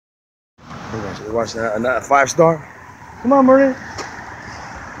We're watching a 5-star. Come on, Bernie.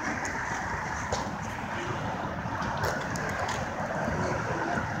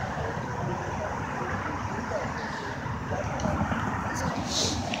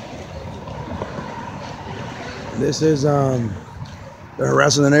 This is they're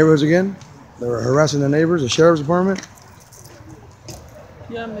harassing the neighbors again. They're harassing the neighbors, the sheriff's department.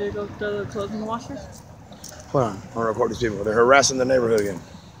 You want me to go throw the clothes in the washer? Hold on, I'll record these people. They're harassing the neighborhood again.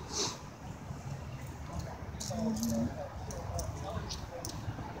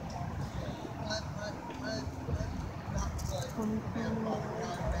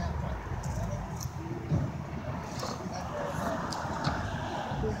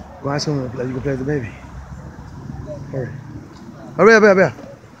 Well, ask him if you can play with the baby. Hurry. Hurry up, hurry up.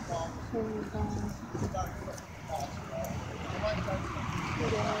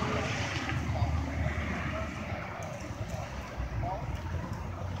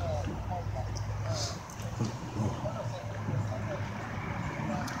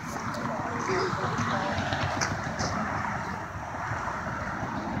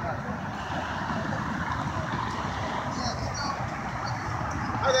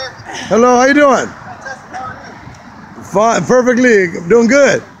 Hi there. Hello, how you doing? Fantastic. How are you? Fine, perfectly. I'm doing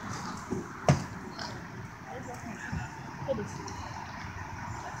good.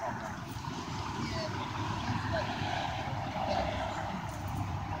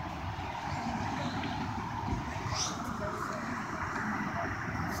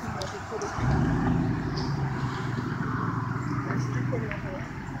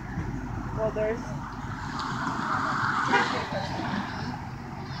 Well, there's.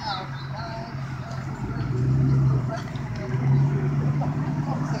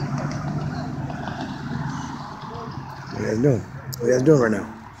 What are you guys doing? What are you guys doing right now?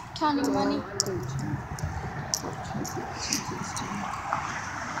 Counting money.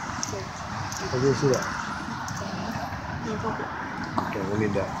 Where do you see that? Okay, we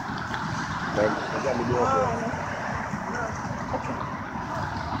need that. That got me doing that.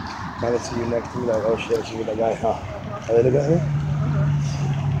 Now let's see you next to me, like, oh shit, she with that guy, huh? Are they looking at me?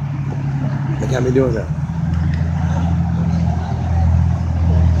 They got me doing that.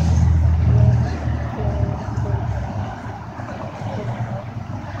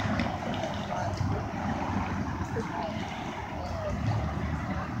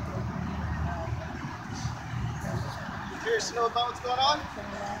 Curious to know about what's going on?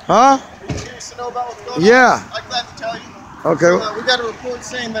 Huh? Are you curious to know about what's going on? Yeah. I'm glad to tell you. Okay. So, we got a report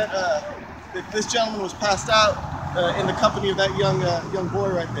saying that that this gentleman was passed out in the company of that young boy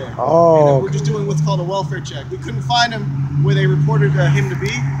right there. Oh. And we're just doing what's called a welfare check. We couldn't find him where they reported him to be.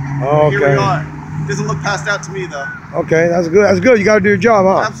 Okay. Here we are. Doesn't look passed out to me though. Okay, that's good. That's good. You got to do your job,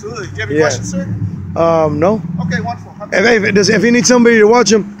 huh? Absolutely. Do you have any questions, sir? No. Okay, wonderful. If he needs somebody to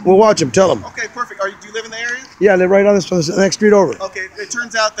watch him, we'll watch him. Tell him. Okay, perfect. Do you live in the area? Yeah, I live right on this next street over. Okay, it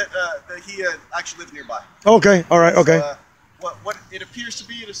turns out that he actually lives nearby. Okay. All right. Okay. So, what it appears to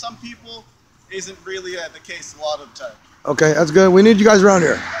be to some people isn't really the case a lot of the time. Okay, that's good. We need you guys around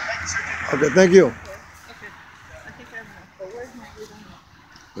here. Thank you, sir. Okay, thank you. Okay. I think I have enough. But where's my food?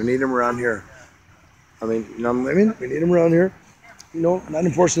 We need him around here. I mean, you know what I mean? We need him around here. You know, not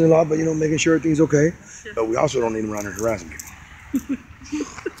enforcing the law, but, you know, making sure everything's okay. Sure. But we also don't need him around here harassing people.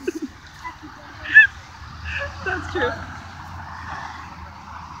 That's true.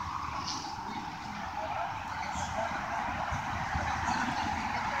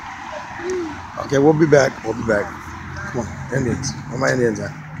 Okay, we'll be back. We'll be back. Come on, Indians. Where my Indians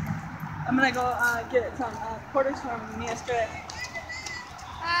at? I'm gonna go get some quarters from Mia Stray.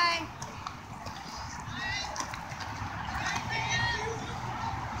 Hi.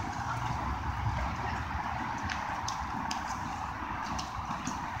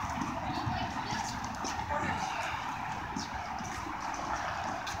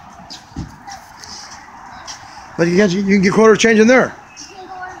 But you can get quarter change in there.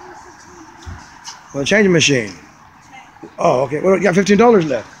 Well, changing machine. Oh, okay. Well, you got $15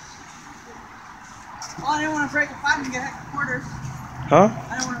 left. Well, I didn't want to break a 5 and get extra quarters. Huh?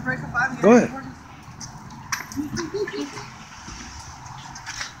 I don't want to break a 5 and get Go extra ahead. quarters.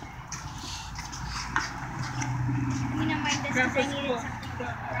 You don't mind this because I needed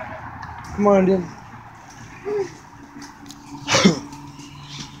something. Come on, Indian.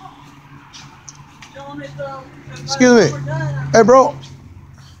 Excuse me. Hey, bro.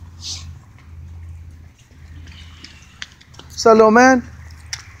 What's that, little man?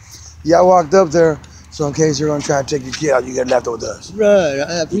 Yeah, I walked up there. So So in case you're gonna try to take your kid out, you get left with us. Right,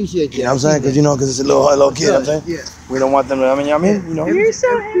 I appreciate that. You know what I'm saying? Because because it's a little kid. You know what I'm saying? Yeah. We don't want them to. You know. You're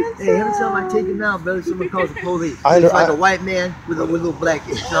so handsome. Hey, every time I take him out, brother, someone calls the police. It's like a white man with a little black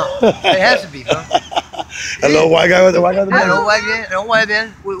kid. No, it has to be, bro. A little white guy with the white guy. Yeah, no white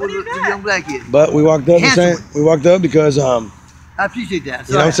man with a young black kid. But we walked up. We walked up because I appreciate that.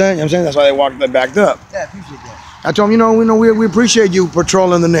 You know what I'm saying? That's why they backed up. Yeah, I appreciate that. I told them, we appreciate you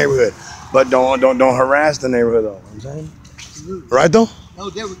patrolling the neighborhood, but don't harass the neighborhood though. You know what I'm saying? Right though?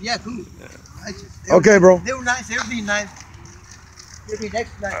 No, they were cool. Yeah. Okay, bro. They were nice. They were being nice. They'll be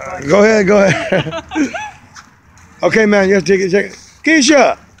next night. Go ahead. Okay, man. You have to take it.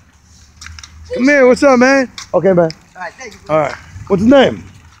 Keisha, come here. What's up, man? Okay, man. All right, thank you. All right. What's his name?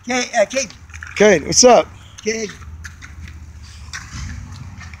 Kate. Kate. What's up? Kate.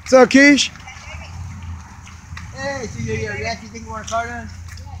 What's up, Keish? Hey, so you actually think you want a car done?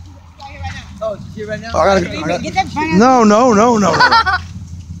 Oh, she's here right now? I gotta Get that van. No.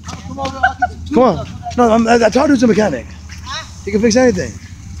 Come over, I'll get some Come on. No, I told you it's a mechanic. He can fix anything.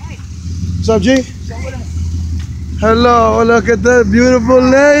 What's up, G? Hello, look at that beautiful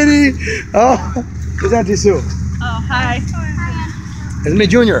lady. Oh, it's Auntie Sue. Oh, hi. It's me,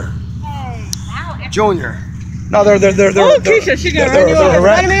 Junior. Hey. Junior. No, they're Keisha, she gonna run you over.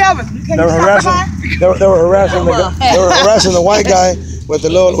 Run me over. They were harassing the white guy with the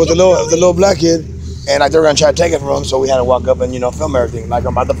little black kid, and like they were gonna try to take it from him. So we had to walk up and film everything like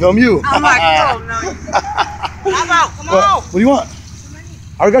I'm about to film you. I'm like, oh no. I'm out. Come on. What do you want?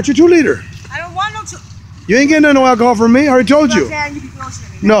 I already got you 2 liter. I don't want no 2. You ain't getting no alcohol from me. I already told you. You can bullshit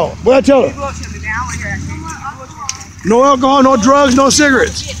me. No. What I tell her? Bullshit me, man. I want to hear that. No alcohol, no drugs, no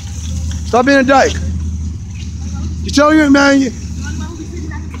cigarettes. Stop being a dyke. You tell you, man.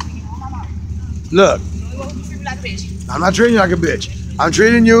 Look, I'm not treating you like a bitch. I'm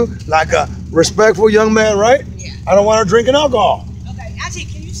treating you like a respectful young man, right? Yeah. I don't want her drinking alcohol. Okay, Auntie,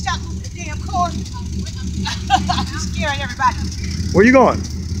 can you stop moving the damn car? You're scaring everybody. Where you going?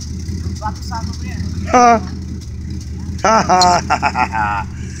 Drop the sign over there.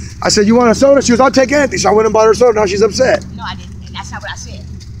 I said, you want a soda? She goes, I'll take anything. So I went and bought her a soda. Now she's upset. No, I didn't. And that's not what I said.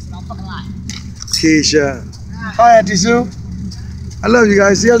 So don't fucking lie. Keisha. Hi, Auntie Sue. I love you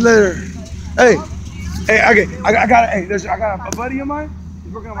guys. See you later. Hey, okay. I got a buddy of mine.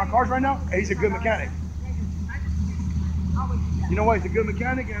 He's working on my cars right now. Hey, he's a good mechanic. You know what? He's a good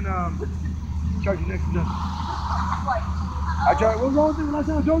mechanic and charge you next to nothing. I tried. What was wrong with it last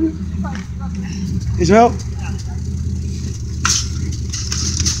time I told you? Need some help?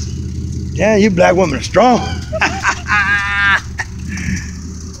 Yeah, you black women are strong.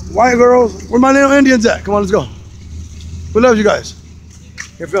 White girls, where my little Indians at? Come on, let's go. Who loves you guys?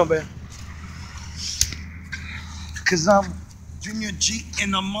 Here, film, man. Cause I'm Junior G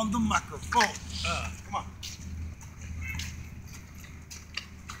and I'm on the microphone. Come on.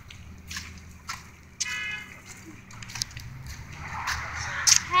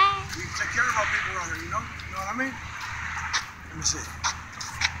 We take care of our people around here, you know? You know what I mean? Let me see.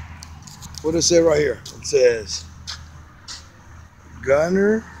 What does it say right here? It says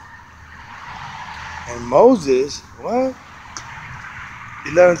Gunner and Moses, what?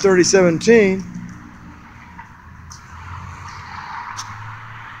 11/30/17.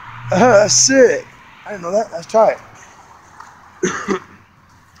 That's sick. I didn't know that. That's tight.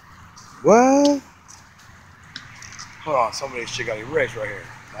 What? Hold on, some of these shit got erased right here.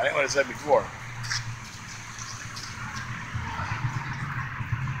 I didn't what it said before.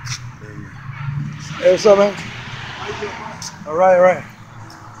 Hey, what's up, man? All right.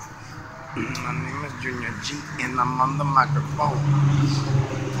 My name is Junior G, and I'm on the microphone.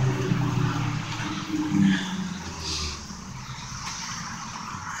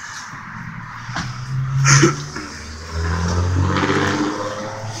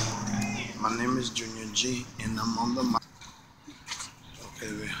 My name is Junior G, and I'm on the mic.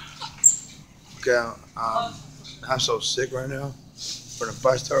 Okay, man. Okay, I'm so sick right now. For the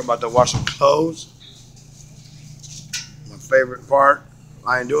first time, I'm about to wash some clothes. My favorite part.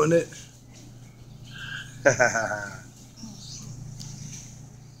 I ain't doing it.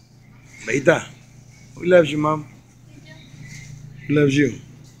 Beita, who loves you, Mom? Who loves you?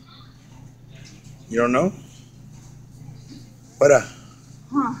 You don't know? What up?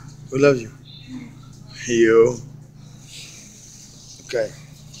 Huh. Who loves you? You. Okay.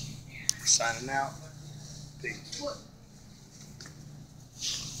 Signing out. Peace.